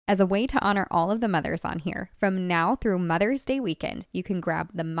As a way to honor all of the mothers on here, from now through Mother's Day weekend, you can grab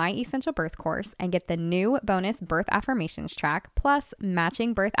the My Essential Birth course and get the new bonus birth affirmations track, plus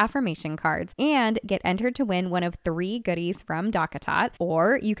matching birth affirmation cards, and get entered to win one of 3 goodies from DockATot.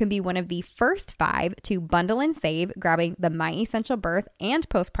 Or you can be one of the first 5 to bundle and save, grabbing the My Essential Birth and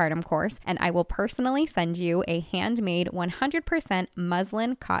postpartum course, and I will personally send you a handmade 100%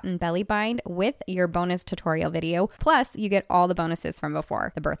 muslin cotton belly bind with your bonus tutorial video. Plus, you get all the bonuses from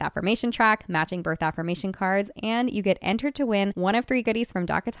before: the birth affirmation track, matching birth affirmation cards, and you get entered to win one of 3 goodies from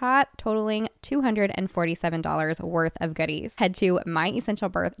DockATot, totaling $247 worth of goodies. Head to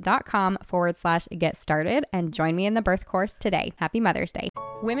myessentialbirth.com/get started and join me in the birth course today. Happy Mother's Day.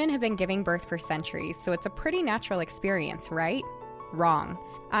 Women have been giving birth for centuries, so it's a pretty natural experience, right? Wrong.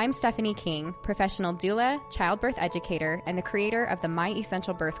 I'm Stephanie King, professional doula, childbirth educator, and the creator of the My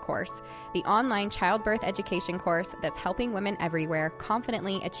Essential Birth course, the online childbirth education course that's helping women everywhere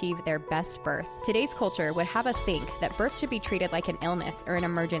confidently achieve their best birth. Today's culture would have us think that birth should be treated like an illness or an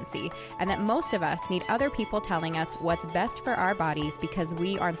emergency, and that most of us need other people telling us what's best for our bodies because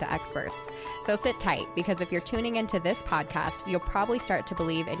we aren't the experts. So sit tight, because if you're tuning into this podcast, you'll probably start to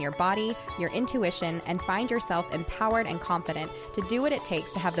believe in your body, your intuition, and find yourself empowered and confident to do what it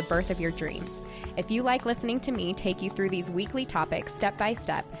takes to have the birth of your dreams. If you like listening to me take you through these weekly topics step by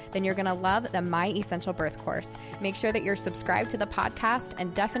step, then you're going to love the My Essential Birth course. Make sure that you're subscribed to the podcast,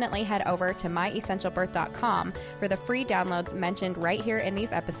 and definitely head over to myessentialbirth.com for the free downloads mentioned right here in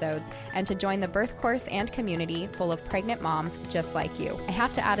these episodes, and to join the birth course and community full of pregnant moms just like you. I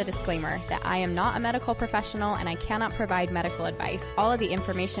have to add a disclaimer that I am not a medical professional and I cannot provide medical advice. All of the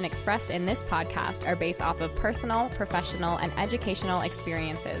information expressed in this podcast are based off of personal, professional, and educational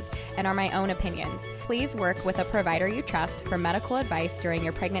experiences and are my own opinions. Please work with a provider you trust for medical advice during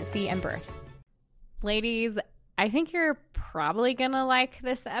your pregnancy and birth. Ladies, I think you're probably going to like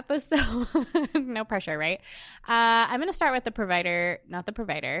this episode. No pressure, right? I'm going to start with with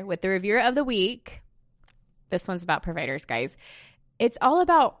the reviewer of the week. This one's about providers, guys. It's all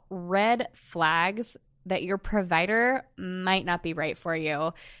about red flags that your provider might not be right for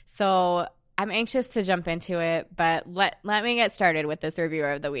you. So I'm anxious to jump into it, but let me get started with this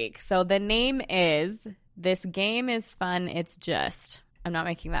reviewer of the week. So the name is This Game is Fun, It's Just. I'm not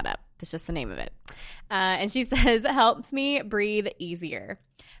making that up. That's just the name of it. And she says, helps me breathe easier.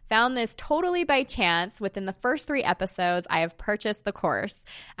 Found this totally by chance. Within the first 3 episodes, I have purchased the course.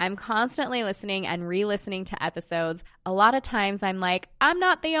 I'm constantly listening and re-listening to episodes. A lot of times I'm like, I'm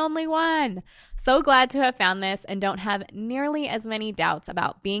not the only one. So glad to have found this and don't have nearly as many doubts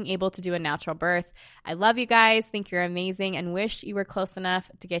about being able to do a natural birth. I love you guys, think you're amazing, and wish you were close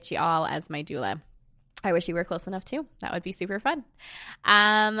enough to get you all as my doula. I wish you were close enough too. That would be super fun.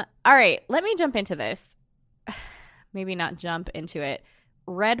 All right, let me jump into this. Maybe not jump into it.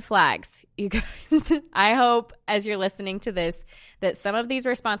 Red flags, you guys. I hope as you're listening to this that some of these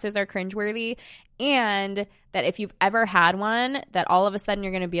responses are cringeworthy, and that if you've ever had one, that all of a sudden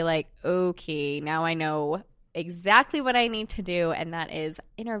you're going to be like, okay, now I know exactly what I need to do, and that is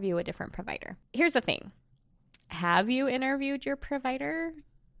interview a different provider. Here's the thing. Have you interviewed your provider?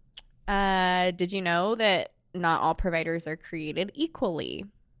 Did you know that not all providers are created equally?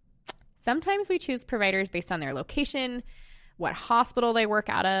 Sometimes we choose providers based on their location, what hospital they work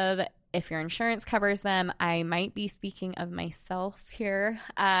out of, if your insurance covers them. I might be speaking of myself here,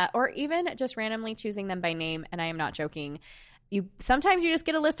 or even just randomly choosing them by name, and I am not joking. Sometimes you just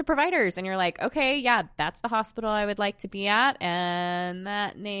get a list of providers and you're like, okay, yeah, that's the hospital I would like to be at, and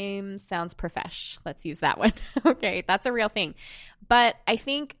that name sounds profesh. Let's use that one. Okay, that's a real thing. But I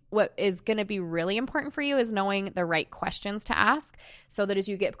think what is going to be really important for you is knowing the right questions to ask, so that as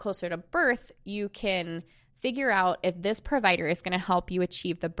you get closer to birth, you can figure out if this provider is going to help you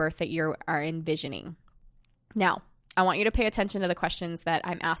achieve the birth that you are envisioning. Now, I want you to pay attention to the questions that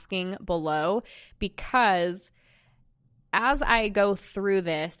I'm asking below, because as I go through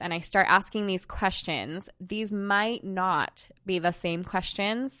this and I start asking these questions, these might not be the same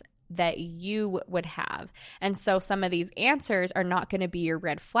questions that you would have. And so some of these answers are not going to be your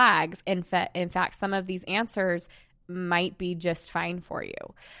red flags. In fact, some of these answers might be just fine for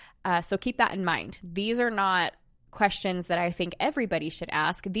you. So keep that in mind. These are not questions that I think everybody should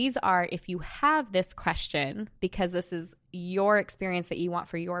ask. These are, if you have this question, because this is your experience that you want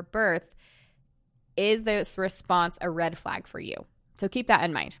for your birth, is this response a red flag for you? So keep that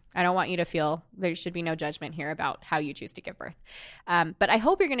in mind. I don't want you to feel there should be no judgment here about how you choose to give birth. But I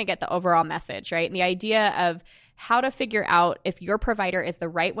hope you're going to get the overall message, right? And the idea of how to figure out if your provider is the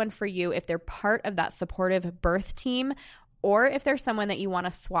right one for you, if they're part of that supportive birth team, or if there's someone that you want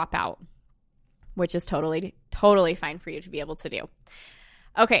to swap out, which is totally fine for you to be able to do.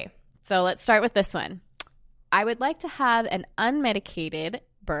 Okay, so let's start with this one. I would like to have an unmedicated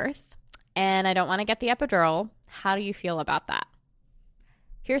birth, and I don't want to get the epidural. How do you feel about that?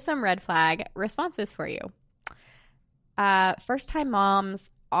 Here's some red flag responses for you. First-time moms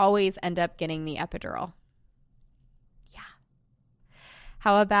always end up getting the epidural. Yeah.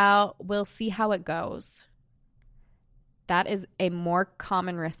 How about we'll see how it goes? That is a more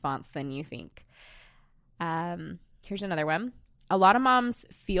common response than you think. Here's another one. A lot of moms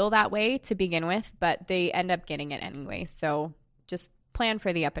feel that way to begin with, but they end up getting it anyway. So just plan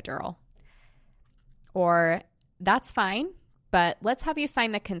for the epidural. Or that's fine, but let's have you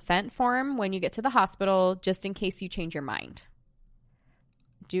sign the consent form when you get to the hospital just in case you change your mind.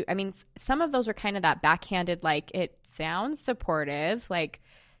 Some of those are kind of that backhanded, like it sounds supportive, like,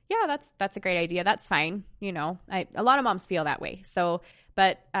 yeah, that's a great idea. That's fine. A lot of moms feel that way. So,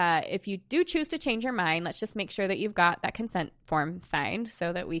 but if you do choose to change your mind, let's just make sure that you've got that consent form signed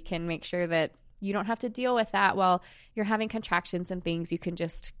so that we can make sure that you don't have to deal with that while you're having contractions and things. You can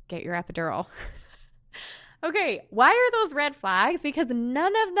just get your epidural. Okay, why are those red flags? Because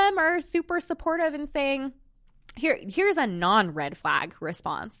none of them are super supportive in saying, here's a non-red flag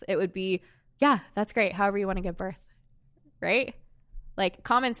response. It would be, yeah, that's great. However you want to give birth, right? Like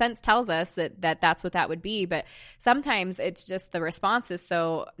common sense tells us that that's what that would be. But sometimes it's just the response is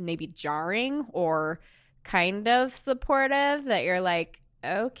so maybe jarring or kind of supportive that you're like,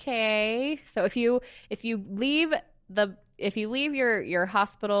 okay. So if you leave your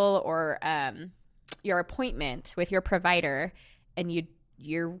hospital or your appointment with your provider and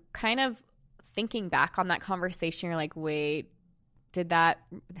you're kind of thinking back on that conversation, you're like, wait,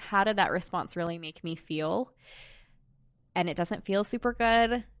 how did that response really make me feel? And it doesn't feel super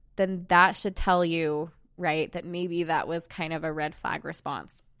good, then that should tell you, right, that maybe that was kind of a red flag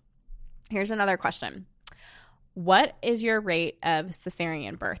response. Here's another question. What is your rate of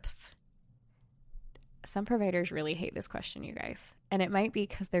cesarean births? Some providers really hate this question, you guys. And it might be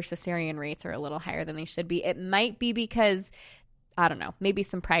because their cesarean rates are a little higher than they should be. It might be because, I don't know, maybe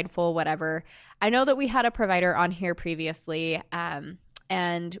some prideful, whatever. I know that we had a provider on here previously,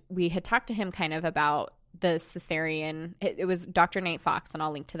 and we had talked to him kind of about the cesarean. It was Dr. Nate Fox, and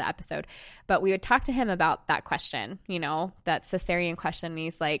I'll link to the episode. But we would talk to him about that question, that cesarean question. And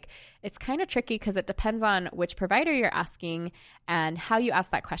he's like, it's kind of tricky because it depends on which provider you're asking and how you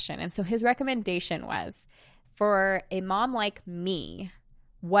ask that question. And so his recommendation was, for a mom like me,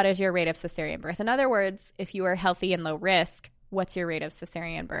 what is your rate of cesarean birth? In other words, if you are healthy and low risk, what's your rate of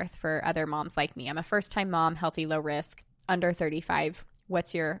cesarean birth for other moms like me? I'm a first-time mom, healthy, low risk, under 35.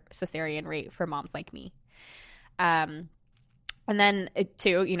 What's your cesarean rate for moms like me? And then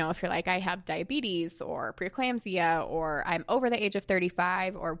too, if you're like, I have diabetes or preeclampsia or I'm over the age of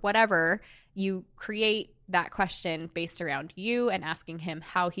 35 or whatever, you create that question based around you and asking him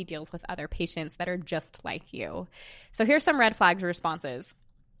how he deals with other patients that are just like you. So here's some red flags responses.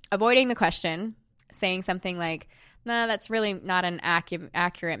 Avoiding the question, saying something like, no, that's really not an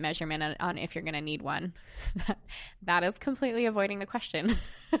accurate measurement on if you're going to need one. That is completely avoiding the question.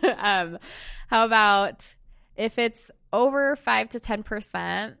 How about if it's over 5 to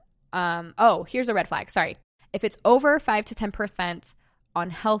 10%? Here's a red flag. Sorry. If it's over 5 to 10% on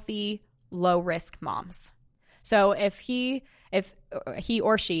healthy, low risk moms. So if your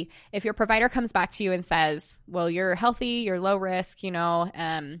provider comes back to you and says, well, you're healthy, you're low risk,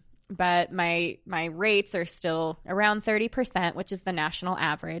 but my rates are still around 30%, which is the national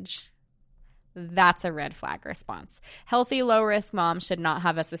average, that's a red flag response. Healthy, low-risk moms should not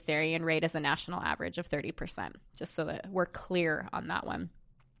have a cesarean rate as a national average of 30%, just so that we're clear on that one.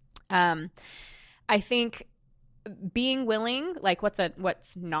 I think being willing, like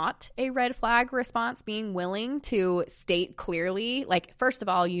what's not a red flag response, being willing to state clearly, like first of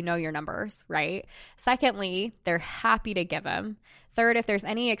all, your numbers, right? Secondly, they're happy to give them. Third, if there's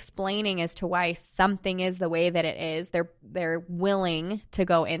any explaining as to why something is the way that it is, they're willing to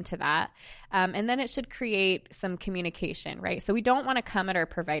go into that. And then it should create some communication, right? So we don't want to come at our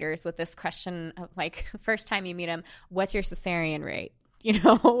providers with this question of like, first time you meet them, what's your cesarean rate?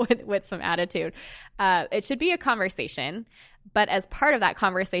 With some attitude. It should be a conversation. But as part of that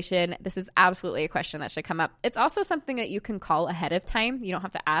conversation, this is absolutely a question that should come up. It's also something that you can call ahead of time. You don't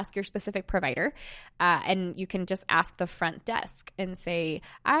have to ask your specific provider. And you can just ask the front desk and say,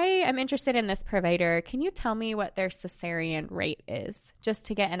 I am interested in this provider. Can you tell me what their cesarean rate is? Just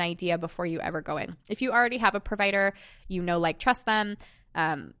to get an idea before you ever go in. If you already have a provider, trust them,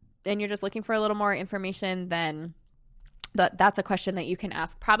 and you're just looking for a little more information, then that's a question that you can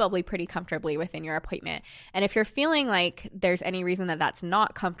ask probably pretty comfortably within your appointment. And if you're feeling like there's any reason that that's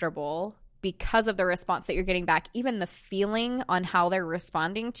not comfortable, because of the response that you're getting back, even the feeling on how they're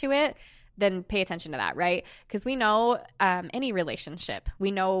responding to it, then pay attention to that, right? Because we know any relationship,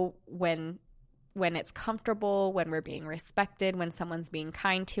 we know when it's comfortable, when we're being respected, when someone's being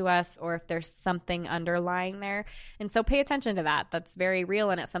kind to us, or if there's something underlying there. And so pay attention to that. That's very real,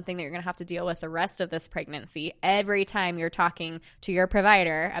 and it's something that you're going to have to deal with the rest of this pregnancy. Every time you're talking to your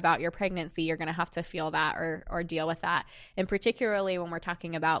provider about your pregnancy, you're going to have to feel that or deal with that. And particularly when we're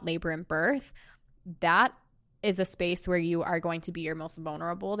talking about labor and birth, that is a space where you are going to be your most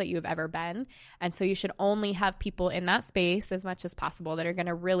vulnerable that you have ever been. And so you should only have people in that space as much as possible that are going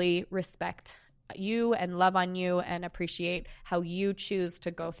to really respect you and love on you and appreciate how you choose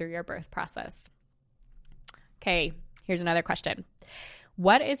to go through your birth process. Okay, here's another question.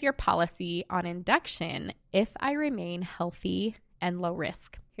 What is your policy on induction if I remain healthy and low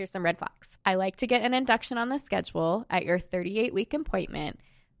risk? Here's some red flags. I like to get an induction on the schedule at your 38-week appointment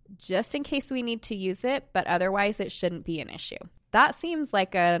just in case we need to use it, but otherwise it shouldn't be an issue. That seems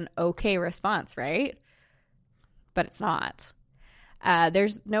like an okay response, right? But it's not.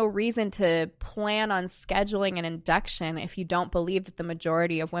 There's no reason to plan on scheduling an induction if you don't believe that the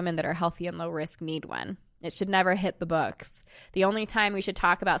majority of women that are healthy and low risk need one. It should never hit the books. The only time we should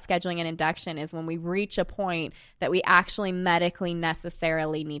talk about scheduling an induction is when we reach a point that we actually medically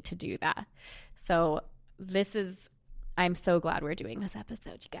necessarily need to do that. So I'm so glad we're doing this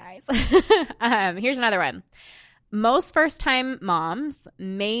episode, you guys. Here's another one. Most first-time moms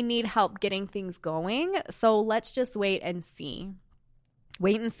may need help getting things going, so let's just wait and see.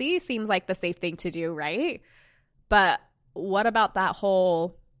 Wait and see seems like the safe thing to do, right? But what about that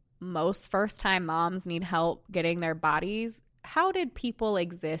whole most first-time moms need help getting their bodies? How did people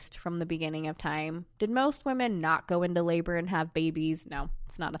exist from the beginning of time? Did most women not go into labor and have babies? No,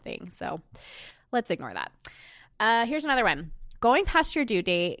 it's not a thing. So let's ignore that. Here's another one. Going past your due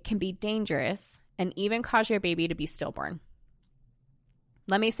date can be dangerous and even cause your baby to be stillborn.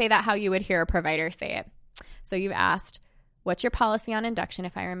 Let me say that how you would hear a provider say it. So you've asked, what's your policy on induction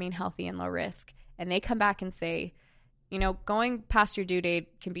if I remain healthy and low risk? And they come back and say, going past your due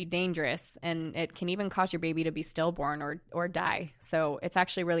date can be dangerous and it can even cause your baby to be stillborn or die. So it's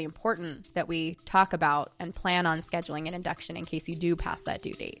actually really important that we talk about and plan on scheduling an induction in case you do pass that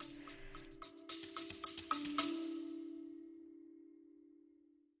due date.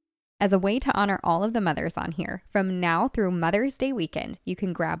 As a way to honor all of the mothers on here, from now through Mother's Day weekend, you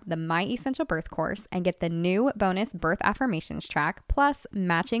can grab the My Essential Birth course and get the new bonus birth affirmations track, plus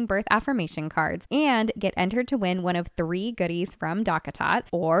matching birth affirmation cards, and get entered to win one of 3 goodies from DockATot.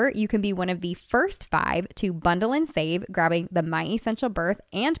 Or you can be one of the first 5 to bundle and save, grabbing the My Essential Birth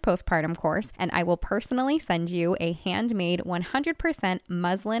and postpartum course, and I will personally send you a handmade 100%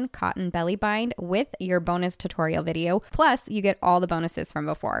 muslin cotton belly bind with your bonus tutorial video. Plus, you get all the bonuses from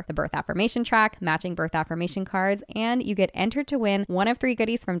before: the birth affirmation track, matching birth affirmation cards, and you get entered to win one of 3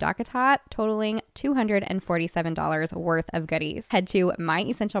 goodies from DockATot, totaling $247 worth of goodies. Head to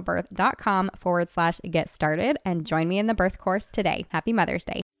myessentialbirth.com/get started and join me in the birth course today. Happy Mother's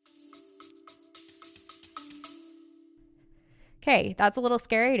Day. Okay, that's a little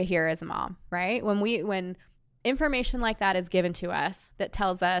scary to hear as a mom, right? When information like that is given to us that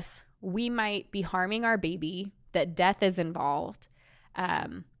tells us we might be harming our baby, that death is involved,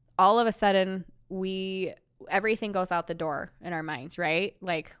 all of a sudden everything goes out the door in our minds, right?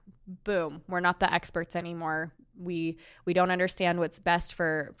 Like, boom, we're not the experts anymore. We don't understand what's best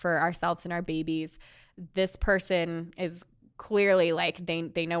for ourselves and our babies. This person is clearly like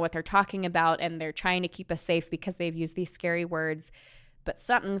they know what they're talking about and they're trying to keep us safe because they've used these scary words, but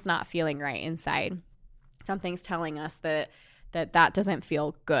something's not feeling right inside. Something's telling us that doesn't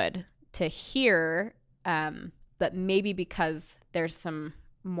feel good to hear, but maybe because there's some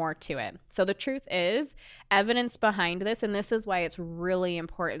more to it. So the truth is, evidence behind this, and this is why it's really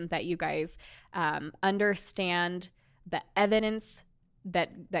important that you guys understand the evidence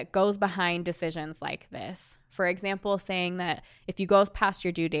that goes behind decisions like this. For example, saying that if you go past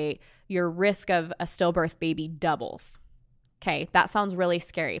your due date, your risk of a stillbirth baby doubles. Okay, that sounds really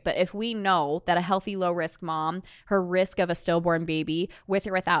scary. But if we know that a healthy, low-risk mom, her risk of a stillborn baby with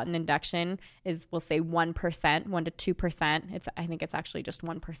or without an induction is, we'll say 1%, 1 to 2%. I think it's actually just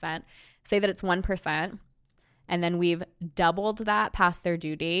 1%. Say that it's 1%, and then we've doubled that past their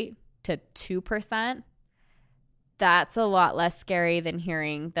due date to 2%. That's a lot less scary than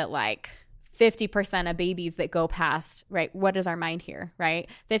hearing that like 50% of babies that go past, right? What is our mind here, right?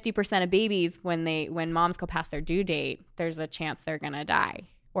 50% of babies, when moms go past their due date, there's a chance they're going to die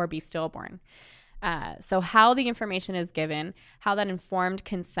or be stillborn. So how the information is given, how that informed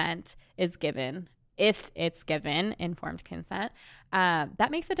consent is given, if it's given informed consent,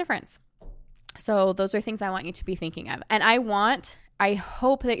 that makes a difference. So those are things I want you to be thinking of. And I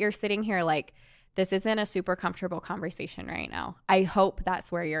hope that you're sitting here like, this isn't a super comfortable conversation right now. I hope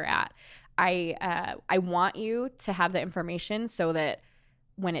that's where you're at. I want you to have the information so that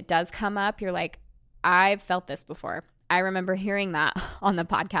when it does come up, you're like, I've felt this before. I remember hearing that on the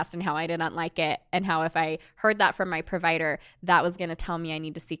podcast and how I didn't like it, and how if I heard that from my provider, that was going to tell me I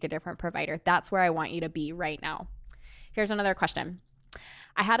need to seek a different provider. That's where I want you to be right now. Here's another question.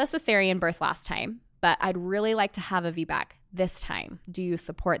 I had a cesarean birth last time, but I'd really like to have a VBAC this time. Do you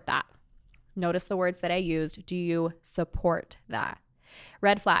support that? Notice the words that I used. Do you support that?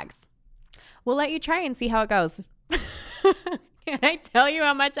 Red flags. We'll let you try and see how it goes. Can I tell you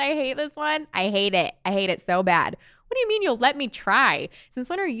how much I hate this one? I hate it. I hate it so bad. What do you mean you'll let me try? Since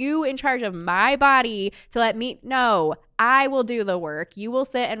when are you in charge of my body to let me? No, I will do the work. You will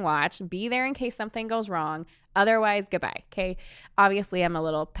sit and watch, be there in case something goes wrong. Otherwise, goodbye. Okay. Obviously, I'm a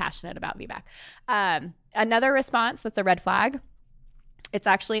little passionate about VBAC. Another response that's a red flag. It's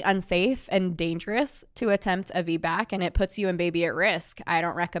actually unsafe and dangerous to attempt a VBAC, and it puts you and baby at risk. I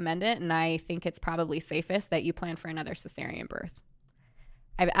don't recommend it, and I think it's probably safest that you plan for another cesarean birth.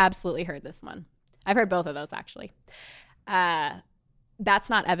 I've absolutely heard this one. I've heard both of those, actually. That's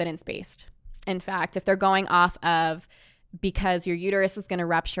not evidence-based. In fact, if they're going off of because your uterus is going to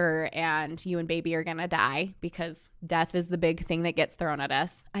rupture and you and baby are going to die, because death is the big thing that gets thrown at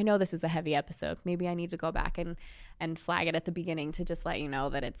us. I know this is a heavy episode. Maybe I need to go back and flag it at the beginning to just let you know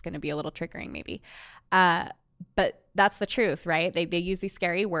that it's going to be a little triggering maybe. But that's the truth, right? They use these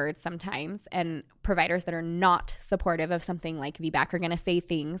scary words sometimes, and providers that are not supportive of something like VBAC are going to say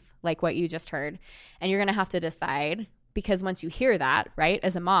things like what you just heard. And you're going to have to decide, because once you hear that, right,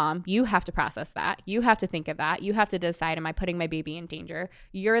 as a mom, you have to process that. You have to think of that. You have to decide, am I putting my baby in danger?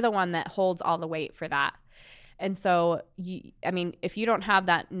 You're the one that holds all the weight for that. And so, if you don't have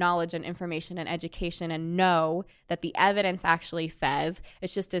that knowledge and information and education and know that the evidence actually says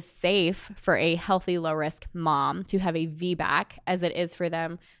it's just as safe for a healthy, low-risk mom to have a VBAC as it is for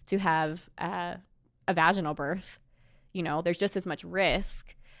them to have a vaginal birth, there's just as much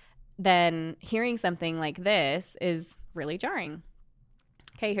risk, then hearing something like this is really jarring.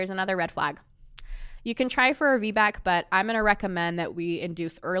 Okay, here's another red flag. You can try for a VBAC, but I'm going to recommend that we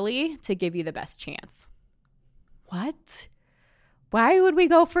induce early to give you the best chance. What? Why would we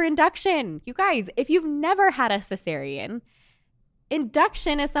go for induction? You guys, if you've never had a cesarean,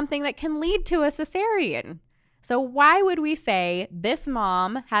 induction is something that can lead to a cesarean. So why would we say this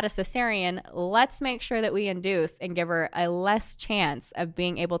mom had a cesarean, let's make sure that we induce and give her a less chance of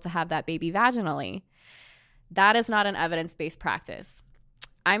being able to have that baby vaginally? That is not an evidence-based practice.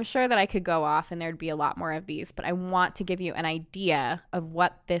 I'm sure that I could go off and there'd be a lot more of these, but I want to give you an idea of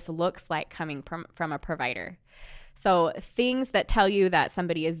what this looks like coming from a provider. So things that tell you that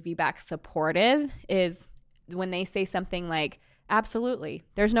somebody is VBAC supportive is when they say something like, absolutely,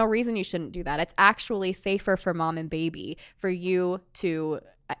 there's no reason you shouldn't do that. It's actually safer for mom and baby for you to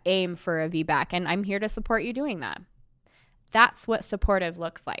aim for a VBAC, and I'm here to support you doing that. That's what supportive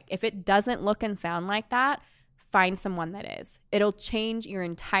looks like. If it doesn't look and sound like that, find someone that is. It'll change your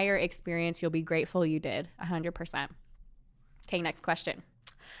entire experience. You'll be grateful you did, 100%. Okay, next question.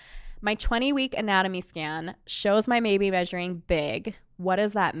 My 20-week anatomy scan shows my baby measuring big. What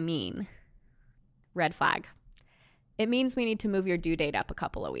does that mean? Red flag. It means we need to move your due date up a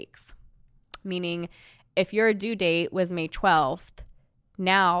couple of weeks. Meaning, if your due date was May 12th,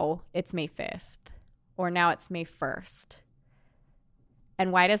 now it's May 5th, or now it's May 1st.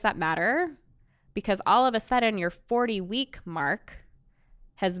 And why does that matter? Because all of a sudden your 40-week mark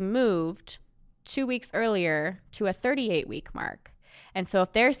has moved 2 weeks earlier to a 38-week mark. And so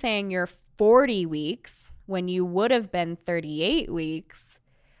if they're saying you're 40 weeks when you would have been 38 weeks,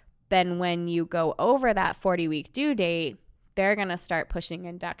 then when you go over that 40-week due date, they're going to start pushing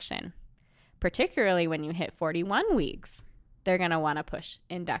induction. Particularly when you hit 41 weeks, they're going to want to push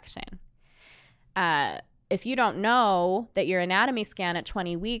induction. If you don't know that your anatomy scan at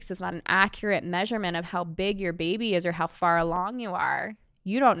 20 weeks is not an accurate measurement of how big your baby is or how far along you are,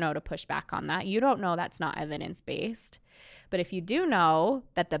 you don't know to push back on that. You don't know that's not evidence-based. But if you do know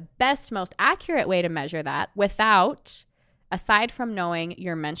that the best, most accurate way to measure that aside from knowing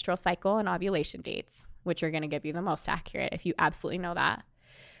your menstrual cycle and ovulation dates, which are going to give you the most accurate if you absolutely know that,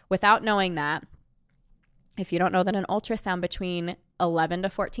 without knowing that, if you don't know that an ultrasound between 11 to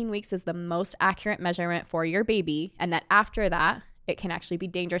 14 weeks is the most accurate measurement for your baby, and that after that, it can actually be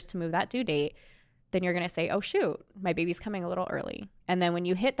dangerous to move that due date, then you're going to say, oh, shoot, my baby's coming a little early. And then when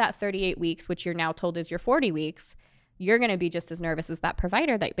you hit that 38 weeks, which you're now told is your 40 weeks, you're going to be just as nervous as that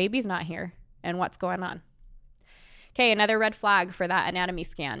provider that baby's not here and what's going on. Okay, another red flag for that anatomy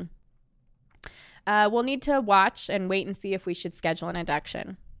scan. We'll need to watch and wait and see if we should schedule an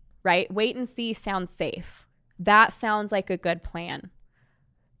induction, right? Wait and see sounds safe. That sounds like a good plan.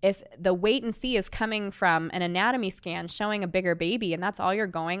 If the wait and see is coming from an anatomy scan showing a bigger baby and that's all you're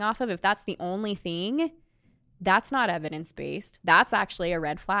going off of, if that's the only thing, that's not evidence-based. That's actually a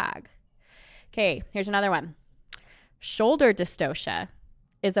red flag. Okay, here's another one. Shoulder dystocia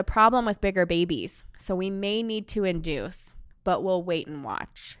is a problem with bigger babies, so we may need to induce, but we'll wait and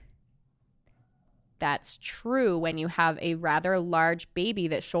watch. That's true when you have a rather large baby,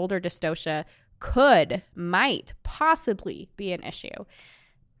 that shoulder dystocia might possibly be an issue.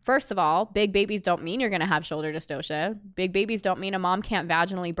 First of all, big babies don't mean you're going to have shoulder dystocia. Big babies don't mean a mom can't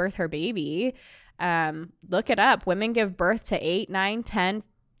vaginally birth her baby. Look it up. Women give birth to 8, 9, 10,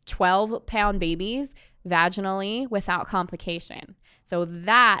 12-pound babies vaginally without complication. So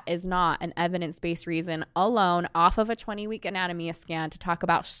that is not an evidence-based reason alone off of a 20-week anatomy scan to talk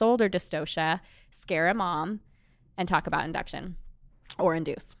about shoulder dystocia, scare a mom, and talk about induction or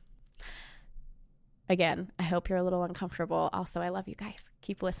induce. Again, I hope you're a little uncomfortable. Also, I love you guys.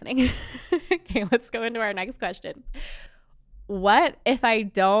 Keep listening. Okay, let's go into our next question. What if I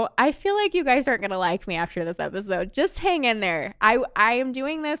don't? I feel like you guys aren't going to like me after this episode. Just hang in there. I am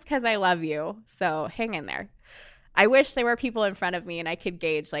doing this because I love you. So hang in there. I wish there were people in front of me and I could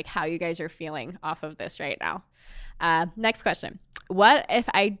gauge like how you guys are feeling off of this right now. Next question. What if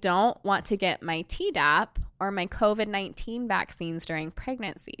I don't want to get my Tdap or my COVID-19 vaccines during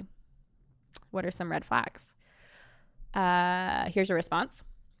pregnancy? What are some red flags? Here's your response.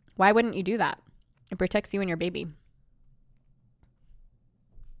 Why wouldn't you do that? It protects you and your baby.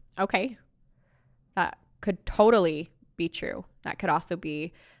 Okay. That could totally be true. That could also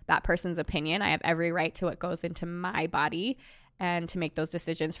be that person's opinion. I have every right to what goes into my body and to make those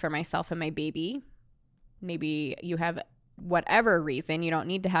decisions for myself and my baby. Maybe you have whatever reason. You don't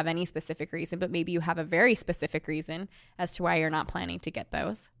need to have any specific reason, but maybe you have a very specific reason as to why you're not planning to get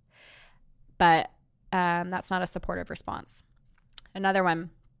those. But that's not a supportive response. Another one,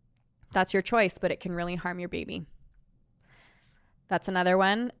 that's your choice, but it can really harm your baby. That's another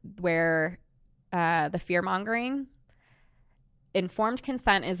one where the fear-mongering. Informed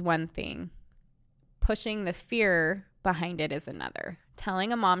consent is one thing. Pushing the fear behind it is another.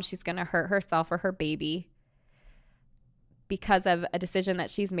 Telling a mom she's going to hurt herself or her baby because of a decision that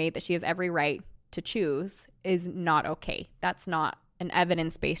she's made that she has every right to choose is not okay. That's not an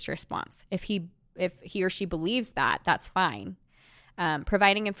evidence-based response. If he or she believes that, that's fine.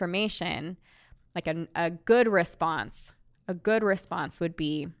 Providing information, like a good response would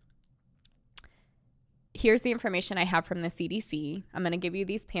be, here's the information I have from the CDC. I'm going to give you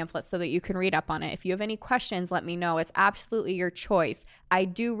these pamphlets so that you can read up on it. If you have any questions, let me know. It's absolutely your choice. I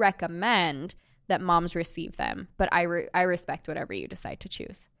do recommend that moms receive them, but I respect whatever you decide to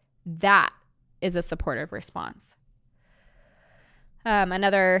choose. That is a supportive response.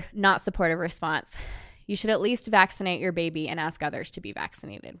 Another not supportive response. You should at least vaccinate your baby and ask others to be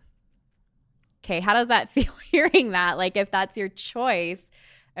vaccinated. Okay, how does that feel hearing that? Like, if that's your choice,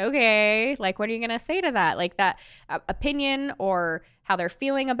 okay, like, what are you going to say to that? Like, that opinion or how they're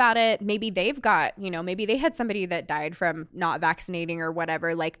feeling about it. Maybe they've got, maybe they had somebody that died from not vaccinating or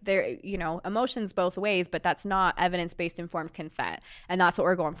whatever. Like, they're, emotions both ways, but that's not evidence-based informed consent. And that's what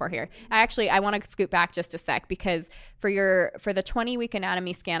we're going for here. I want to scoot back just a sec, because for the 20-week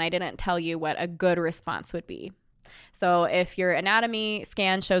anatomy scan, I didn't tell you what a good response would be. So if your anatomy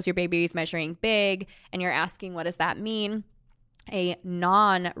scan shows your baby's measuring big and you're asking, what does that mean? A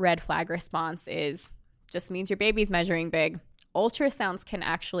non-red flag response just means your baby's measuring big. Ultrasounds can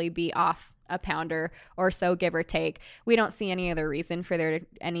actually be off a pounder or so, give or take. We don't see any other reason for there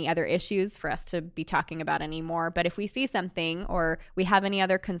any other issues for us to be talking about anymore. But if we see something or we have any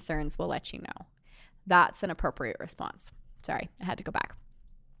other concerns, we'll let you know. That's an appropriate response. Sorry, I had to go back.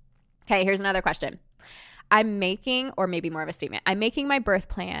 Okay, here's another question. I'm making my birth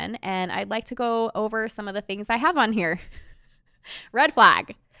plan, and I'd like to go over some of the things I have on here. Red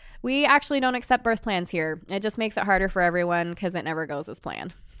flag. We actually don't accept birth plans here. It just makes it harder for everyone because it never goes as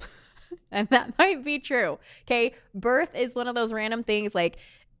planned. And that might be true. Okay. Birth is one of those random things. Like,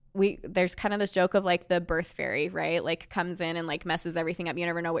 there's kind of this joke of like the birth fairy, right? Like, comes in and like messes everything up. You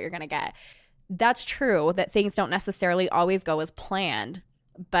never know what you're going to get. That's true that things don't necessarily always go as planned.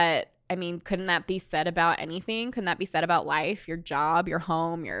 But I mean, couldn't that be said about anything? Couldn't that be said about life, your job, your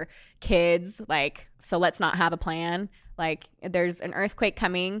home, your kids? Like, so let's not have a plan. Like, there's an earthquake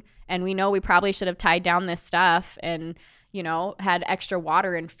coming and we know we probably should have tied down this stuff and, had extra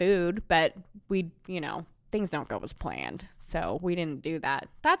water and food, but things don't go as planned. So we didn't do that.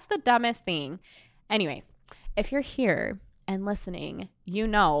 That's the dumbest thing. Anyways, if you're here and listening, you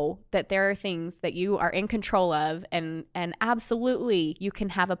know that there are things that you are in control of, and absolutely you can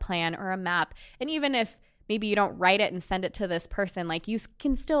have a plan or a map. And even if maybe you don't write it and send it to this person, like you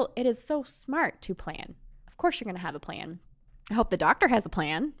can still, it is so smart to plan. Of course you're going to have a plan. I hope the doctor has a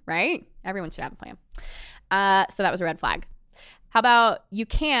plan, right? Everyone should have a plan. So that was a red flag. How about you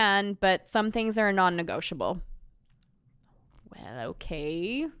can, but some things are non-negotiable? Well,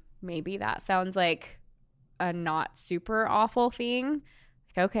 okay. Maybe that sounds like a not super awful thing.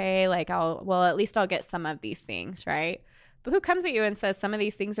 Like, okay, like at least I'll get some of these things, right? But who comes at you and says some of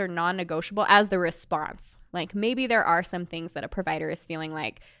these things are non-negotiable as the response? Like maybe there are some things that a provider is feeling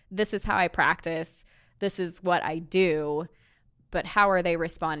like, this is how I practice, this is what I do, but how are they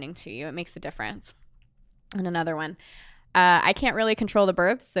responding to you? It makes a difference. And another one, I can't really control the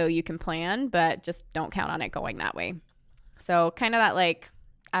birth, so you can plan, but just don't count on it going that way. So kind of that like,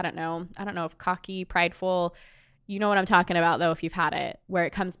 I don't know if cocky, prideful, you know what I'm talking about though, if you've had it, where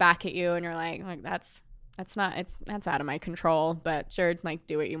it comes back at you and you're like that's out of my control, but sure, like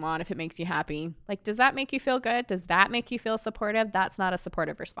do what you want if it makes you happy. Like, does that make you feel good? Does that make you feel supportive? That's not a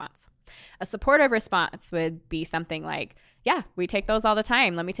supportive response. A supportive response would be something like, yeah, we take those all the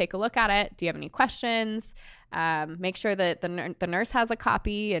time. Let me take a look at it. Do you have any questions? Make sure that the nurse has a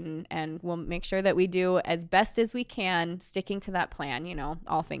copy, and we'll make sure that we do as best as we can, sticking to that plan,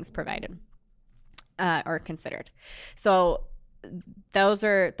 all things provided or considered. So those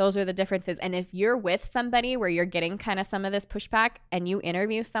are the differences. And if you're with somebody where you're getting kind of some of this pushback and you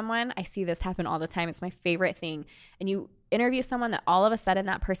interview someone, I see this happen all the time. It's my favorite thing. And you interview someone that all of a sudden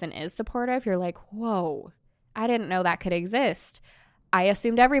that person is supportive, you're like, whoa, I didn't know that could exist. I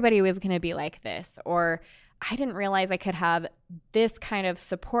assumed everybody was going to be like this, or I didn't realize I could have this kind of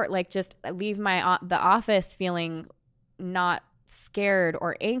support, like just leave the office feeling not scared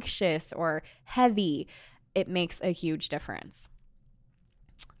or anxious or heavy. It makes a huge difference.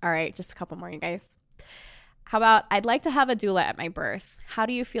 All right, just a couple more, you guys. How about, I'd like to have a doula at my birth. How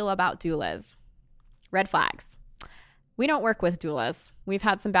do you feel about doulas? Red flags. We don't work with doulas. We've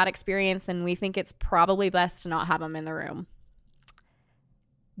had some bad experience, and we think it's probably best to not have them in the room.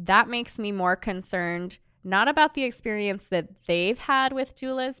 That makes me more concerned, not about the experience that they've had with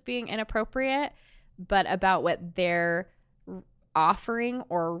doulas being inappropriate, but about what they're offering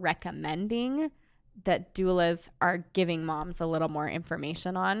or recommending that doulas are giving moms a little more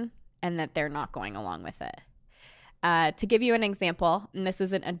information on, and that they're not going along with it. To give you an example, and this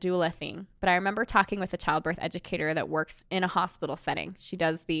isn't a doula thing, but I remember talking with a childbirth educator that works in a hospital setting. She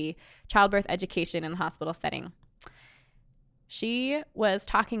does the childbirth education in the hospital setting. She was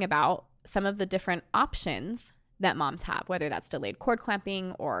talking about some of the different options that moms have, whether that's delayed cord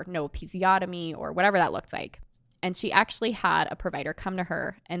clamping or no episiotomy or whatever that looks like. And she actually had a provider come to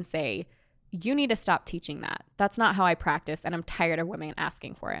her and say, you need to stop teaching that. That's not how I practice, and I'm tired of women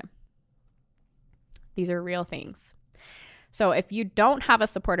asking for it. These are real things. So if you don't have a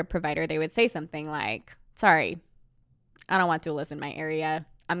supportive provider, they would say something like, sorry, I don't want doulas in my area.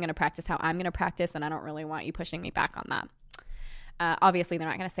 I'm going to practice how I'm going to practice, and I don't really want you pushing me back on that. Obviously, they're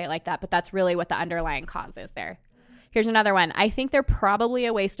not going to say it like that, but that's really what the underlying cause is there. Here's another one. I think they're probably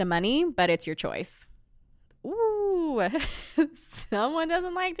a waste of money, but it's your choice. Ooh, someone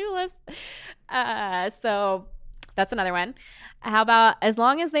doesn't like doulas. So that's another one. How about, as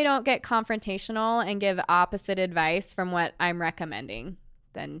long as they don't get confrontational and give opposite advice from what I'm recommending,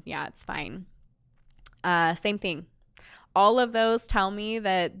 then yeah, it's fine. Same thing. All of those tell me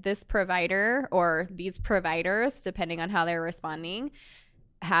that this provider or these providers, depending on how they're responding,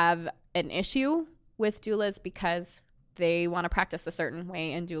 have an issue with doulas because they want to practice a certain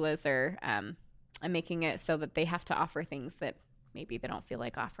way, and doulas are making it so that they have to offer things that maybe they don't feel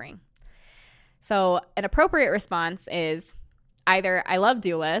like offering. So an appropriate response is either I love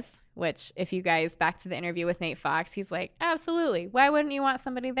doulas, which if you guys back to the interview with Nate Fox, he's like, absolutely. Why wouldn't you want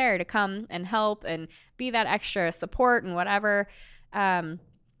somebody there to come and help and be that extra support and whatever?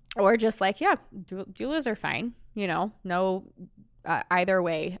 Or just like, yeah, doulas are fine, no either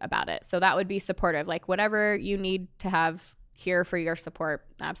way about it. So that would be supportive. Like whatever you need to have here for your support,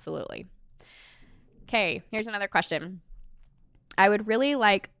 absolutely. Okay, here's another question. I would really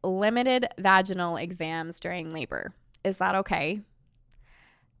like limited vaginal exams during labor. Is that okay?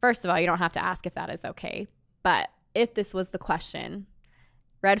 First of all, you don't have to ask if that is okay. But if this was the question,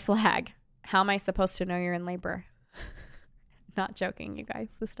 red flag, how am I supposed to know you're in labor? Not joking, you guys.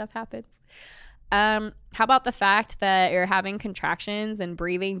 This stuff happens. How about the fact that you're having contractions and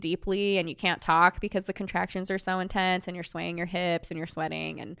breathing deeply and you can't talk because the contractions are so intense and you're swaying your hips and you're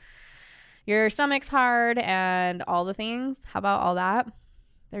sweating and your stomach's hard and all the things? How about all that?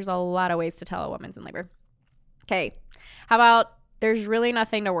 There's a lot of ways to tell a woman's in labor. Okay. How about there's really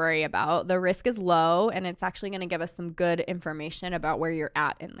nothing to worry about. The risk is low, and it's actually going to give us some good information about where you're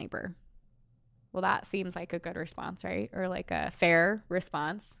at in labor. Well, that seems like a good response, right? Or like a fair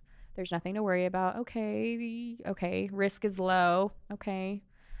response. There's nothing to worry about. Okay. Risk is low. Okay.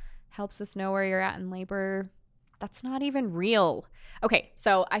 Helps us know where you're at in labor. That's not even real. Okay,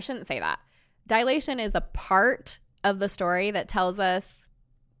 so I shouldn't say that. Dilation is a part of the story that tells us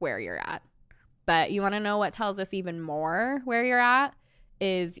where you're at. But you want to know what tells us even more where you're at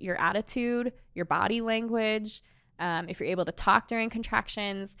is your attitude, your body language, if you're able to talk during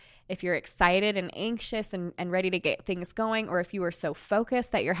contractions, if you're excited and anxious and ready to get things going, or if you are so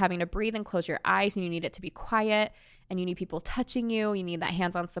focused that you're having to breathe and close your eyes and you need it to be quiet and you need people touching you, you need that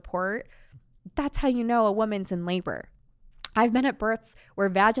hands-on support. That's how you know a woman's in labor. I've been at births where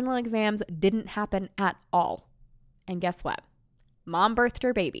vaginal exams didn't happen at all. And guess what? Mom birthed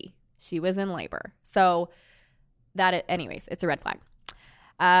her baby. She was in labor. So anyways, it's a red flag.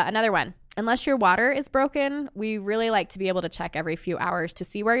 Another one. Unless your water is broken, we really like to be able to check every few hours to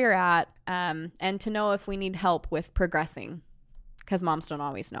see where you're at and to know if we need help with progressing, because moms don't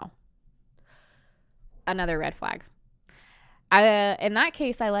always know. Another red flag. In that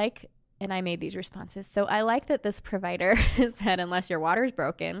case, and I made these responses. So I like that this provider said, unless your water is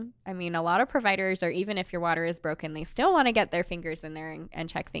broken. I mean, a lot of providers, or even if your water is broken, they still want to get their fingers in there and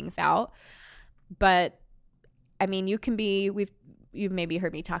check things out. But I mean, you've maybe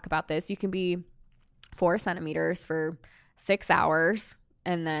heard me talk about this. You can be 4 centimeters for 6 hours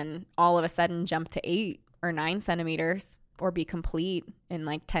and then all of a sudden jump to 8 or 9 centimeters or be complete in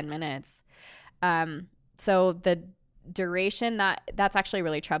like 10 minutes. So the duration, that's actually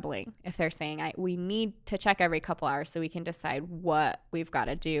really troubling. If they're saying we need to check every couple hours so we can decide what we've got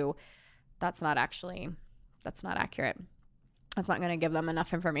to do, that's not accurate. That's not going to give them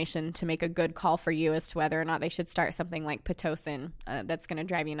enough information to make a good call for you as to whether or not they should start something like Pitocin that's going to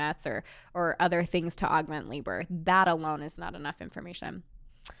drive you nuts, or other things to augment labor. That alone is not enough information.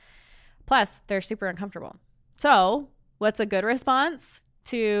 Plus, they're super uncomfortable. So what's a good response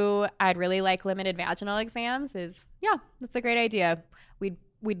to I'd really like limited vaginal exams is, yeah, that's a great idea.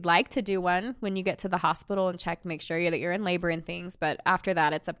 We'd like to do one when you get to the hospital and make sure that you're in labor and things. But after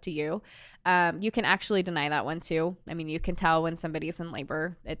that, it's up to you. You can actually deny that one too. I mean, you can tell when somebody's in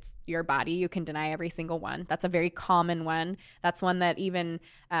labor. It's your body. You can deny every single one. That's a very common one. That's one that even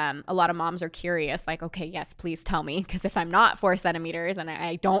a lot of moms are curious, like, okay, yes, please tell me. Because if I'm not 4 centimeters and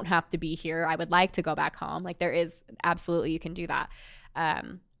I don't have to be here, I would like to go back home. Like there is absolutely, you can do that.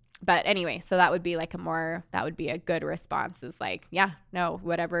 But anyway, so that would be a good response is like, yeah, no,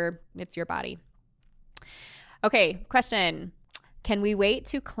 whatever, it's your body. Okay, question. Can we wait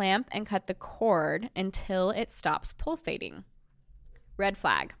to clamp and cut the cord until it stops pulsating? Red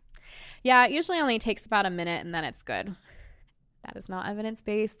flag. Yeah, it usually only takes about a minute and then it's good. That is not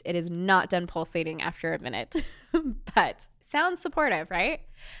evidence-based. It is not done pulsating after a minute, but sounds supportive, right?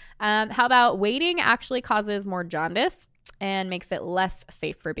 How about waiting actually causes more jaundice and makes it less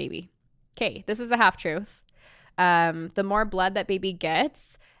safe for baby? Okay, this is a half truth. The more blood that baby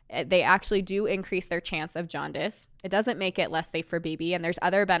gets, they actually do increase their chance of jaundice. It doesn't make it less safe for baby, and there's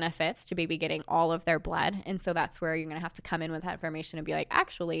other benefits to baby getting all of their blood. And so that's where you're going to have to come in with that information and be like,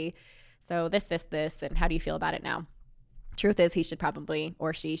 actually, so this, and how do you feel about it now? Truth is, he should probably,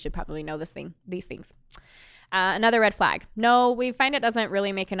 or she should probably know these things. Another red flag. No, we find it doesn't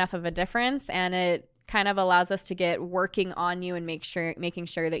really make enough of a difference, and it kind of allows us to get working on you and making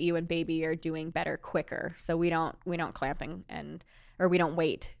sure that you and baby are doing better quicker. So we don't clamp or we don't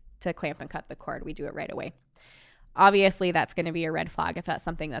wait to clamp and cut the cord. We do it right away. Obviously, that's going to be a red flag if that's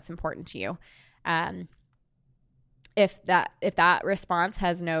something that's important to you. If that response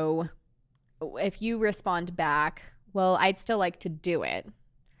if you respond back, well, I'd still like to do it,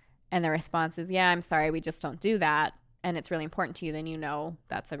 and the response is, yeah, I'm sorry, we just don't do that, and it's really important to you, then you know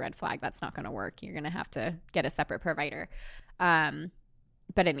that's a red flag. That's not going to work. You're going to have to get a separate provider. But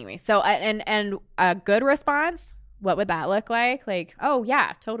anyway, so and a good response, what would that look like? Like, oh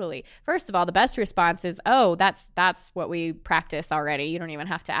yeah, totally. First of all, the best response is, oh, that's what we practice already. You don't even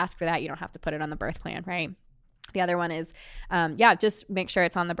have to ask for that. You don't have to put it on the birth plan, right? The other one is, just make sure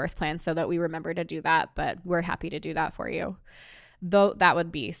it's on the birth plan so that we remember to do that, but we're happy to do that for you. Though that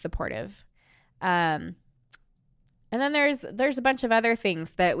would be supportive. And then there's a bunch of other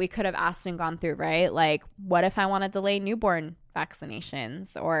things that we could have asked and gone through, right? Like, what if I want to delay newborn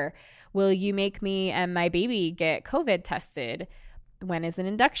vaccinations? Or will you make me and my baby get COVID tested? When is an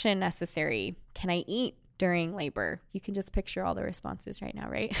induction necessary? Can I eat during labor? You can just picture all the responses right now,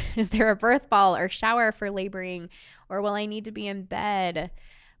 right? Is there a birth ball or shower for laboring? Or will I need to be in bed?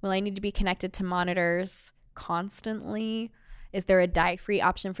 Will I need to be connected to monitors? constantly? Is there a dye-free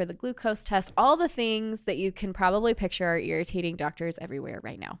option for the glucose test? All the things that you can probably picture are irritating doctors everywhere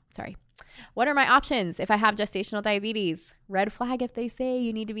right now. Sorry. What are my options if I have gestational diabetes? Red flag if they say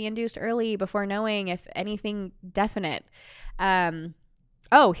you need to be induced early before knowing if anything definite.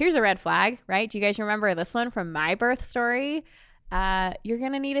 Oh, here's a red flag, right? Do you guys remember this one from my birth story? You're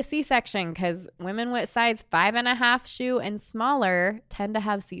going to need a C-section because women with size 5.5 shoe and smaller tend to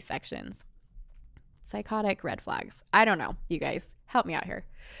have C-sections. Psychotic red flags. I don't know. You guys, help me out here.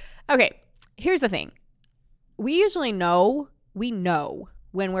 Okay, here's the thing. We usually know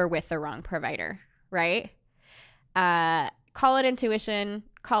when we're with the wrong provider, right? Call it intuition,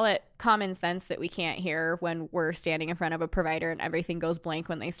 call it common sense that we can't hear when we're standing in front of a provider and everything goes blank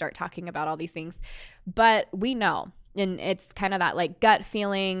when they start talking about all these things. But we know, and it's kind of that like gut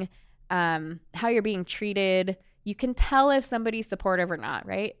feeling, how you're being treated. You can tell if somebody's supportive or not,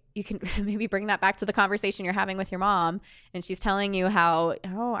 right? You can maybe bring that back to the conversation you're having with your mom, and she's telling you how,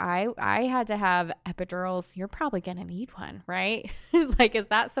 oh, I had to have epidurals. You're probably going to need one, right? Like, is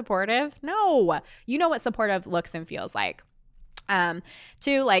that supportive? No. You know what supportive looks and feels like.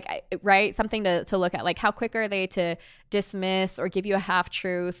 Two, like, right, something to look at, like how quick are they to dismiss or give you a half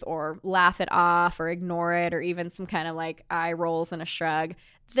truth or laugh it off or ignore it, or even some kind of like eye rolls and a shrug.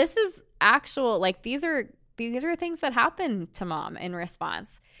 This is actual, like, these are things that happen to mom in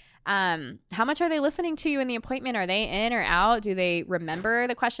response. How much are they listening to you in the appointment? Are they in or out? Do they remember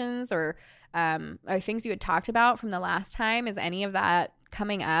the questions or things you had talked about from the last time? Is any of that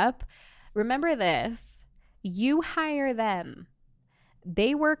coming up? Remember this, you hire them.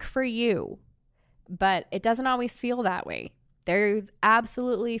 They work for you, but it doesn't always feel that way. There's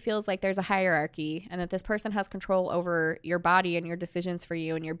absolutely feels like there's a hierarchy and that this person has control over your body and your decisions for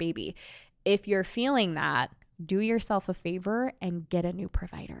you and your baby. If you're feeling that, do yourself a favor and get a new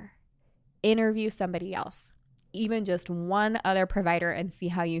provider. Interview somebody else, even just one other provider, and see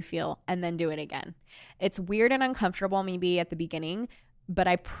how you feel, and then do it again. It's weird and uncomfortable maybe at the beginning, but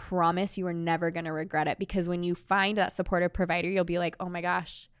I promise you are never going to regret it, because when you find that supportive provider, you'll be like, oh my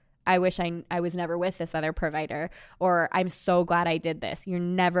gosh, I wish I was never with this other provider, or I'm so glad I did this. You're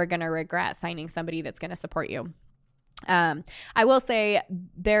never going to regret finding somebody that's going to support you. I will say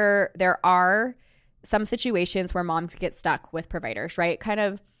there are some situations where moms get stuck with providers, right? Kind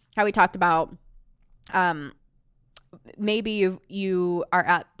of how we talked about, maybe you are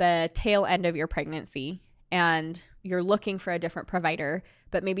at the tail end of your pregnancy and you're looking for a different provider,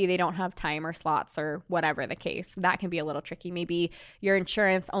 but maybe they don't have time or slots or whatever the case. That can be a little tricky. Maybe your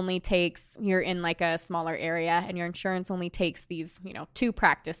insurance only takes, you're in like a smaller area and your insurance only takes these, 2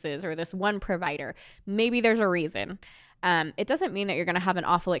 practices or this one provider. Maybe there's a reason. It doesn't mean that you're going to have an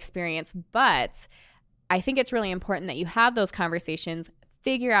awful experience, but I think it's really important that you have those conversations,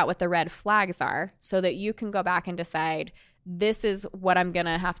 figure out what the red flags are so that you can go back and decide, this is what I'm going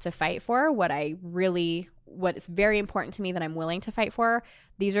to have to fight for, what is very important to me that I'm willing to fight for.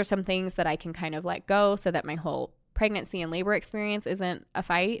 These are some things that I can kind of let go so that my whole pregnancy and labor experience isn't a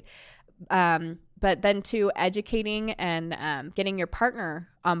fight. But then to educating and getting your partner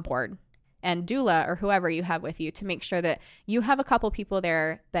on board and doula or whoever you have with you to make sure that you have a couple people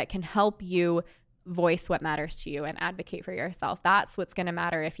there that can help you voice what matters to you and advocate for yourself. That's what's going to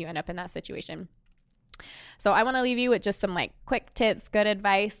matter if you end up in that situation. So I want to leave you with just some like quick tips, good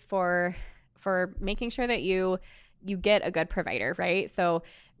advice for making sure that you get a good provider, right? So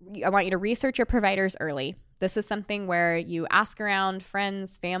I want you to research your providers early. This is something where you ask around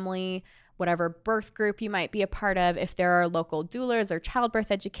friends, family, whatever birth group you might be a part of. If there are local doulas or childbirth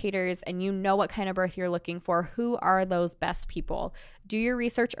educators and you know what kind of birth you're looking for, who are those best people? Do your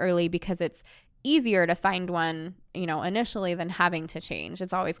research early, because it's easier to find one, initially than having to change.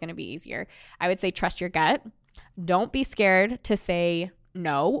 It's always going to be easier. I would say trust your gut. Don't be scared to say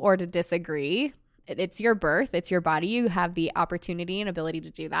no or to disagree. It's your birth. It's your body. You have the opportunity and ability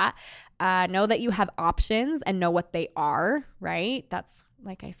to do that. Know that you have options and know what they are, right? That's,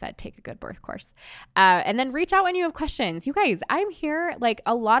 like I said, take a good birth course. And then reach out when you have questions. You guys, I'm here. Like,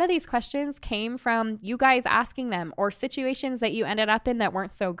 a lot of these questions came from you guys asking them, or situations that you ended up in that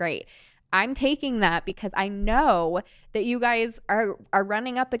weren't so great. I'm taking that because I know that you guys are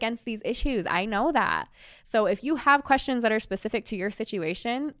running up against these issues. I know that. So if you have questions that are specific to your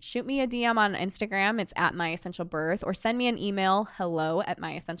situation, shoot me a DM on Instagram. It's @myessentialbirth, or send me an email,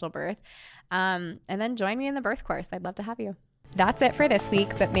 hello@myessentialbirth. And then join me in the birth course. I'd love to have you. That's it for this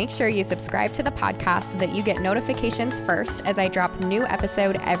week, but make sure you subscribe to the podcast so that you get notifications first as I drop a new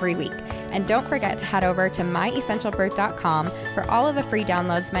episode every week. And don't forget to head over to myessentialbirth.com for all of the free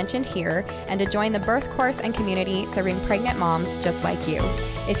downloads mentioned here and to join the birth course and community serving pregnant moms just like you.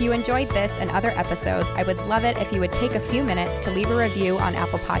 If you enjoyed this and other episodes, I would love it if you would take a few minutes to leave a review on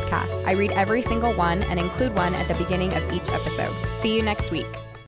Apple Podcasts. I read every single one and include one at the beginning of each episode. See you next week.